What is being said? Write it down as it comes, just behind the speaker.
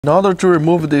In order to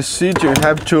remove this seat, you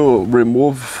have to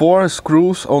remove 4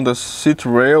 screws on the seat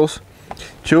rails,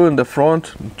 2 in the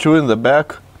front, 2 in the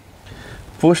back.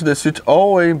 Push the seat all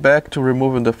the way back to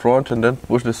remove in the front, and then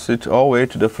push the seat all the way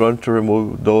to the front to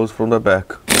remove those from the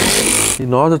back.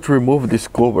 In order to remove this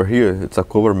cover here, it's a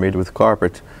cover made with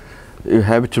carpet, you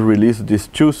have to release these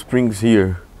 2 springs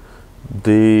here.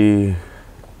 They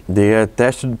are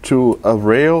attached to a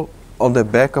rail on the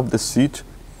back of the seat.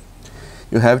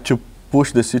 You have to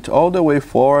push the seat all the way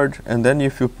forward, and then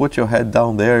if you put your head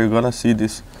down there, you're gonna see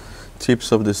these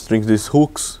tips of the strings, these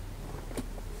hooks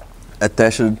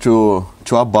attached to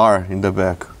a bar in the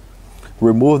back.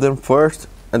 Remove them first,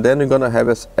 and then you're gonna have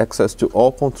access to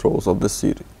all controls of the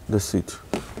seat.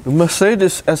 You must say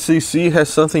this SCC has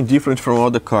something different from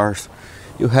other cars.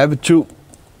 You have to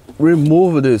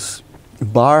remove this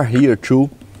bar here too.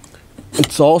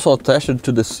 It's also attached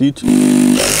to the seat.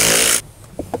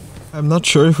 I'm not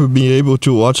sure if we'll be able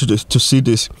to watch this, to see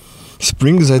these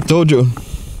springs. I told you,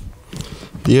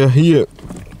 they are here.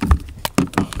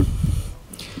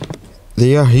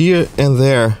 They are here and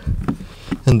there,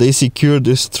 and they secure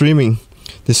this trimming,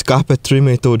 this carpet trim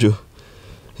I told you.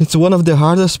 It's one of the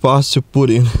hardest parts to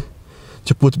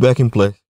put back in place.